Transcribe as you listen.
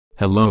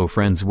Hello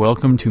friends,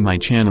 welcome to my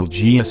channel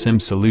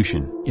GSM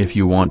Solution. If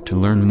you want to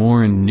learn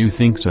more and new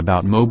things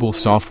about mobile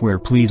software,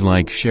 please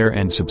like, share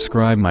and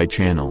subscribe my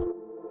channel.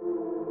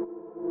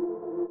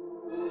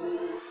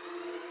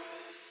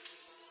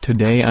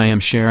 Today I am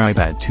share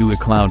iPad to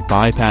iCloud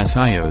bypass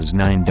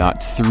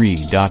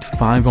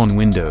iOS9.3.5 on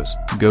Windows.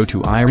 Go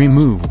to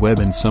iremove web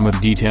and some of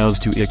details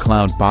to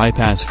iCloud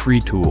bypass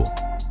free tool.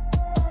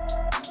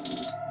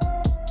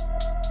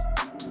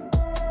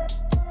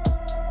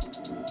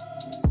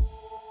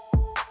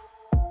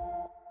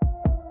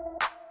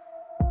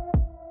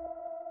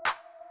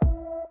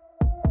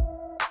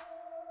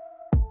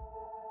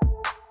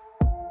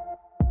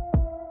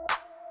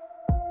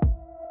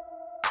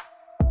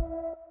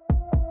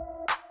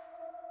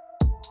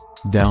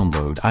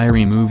 Download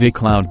iremove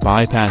iCloud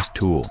bypass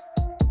tool.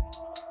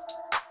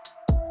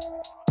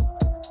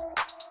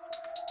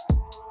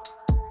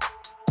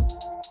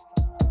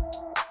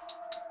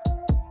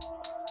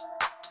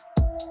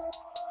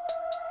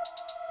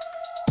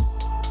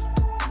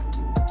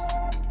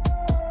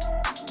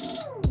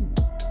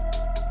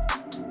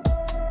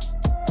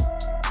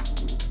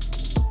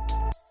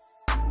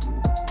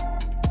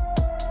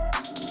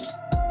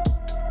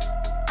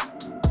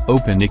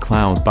 Open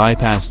iCloud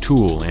bypass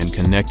tool and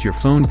connect your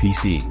phone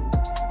PC.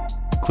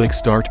 Click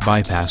Start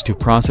Bypass to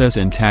process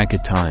and take a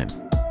time.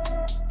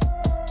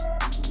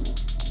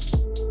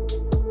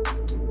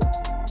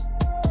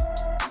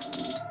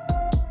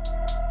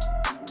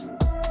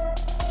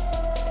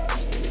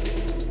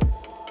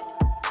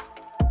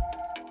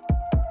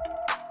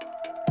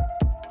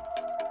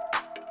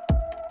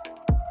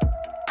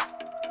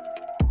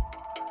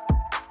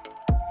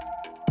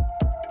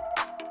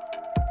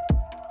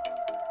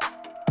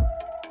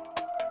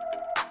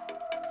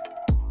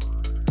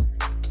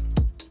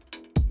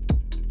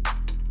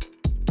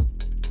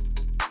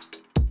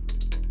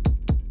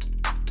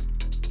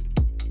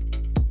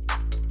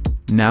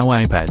 Now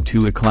iPad to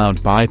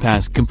iCloud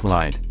bypass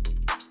complied.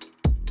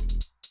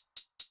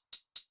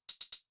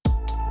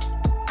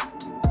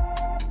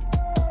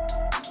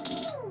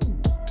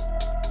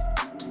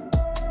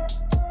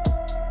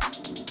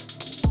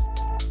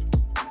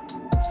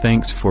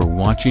 Thanks for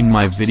watching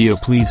my video.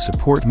 Please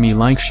support me,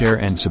 like, share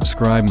and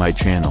subscribe my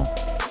channel.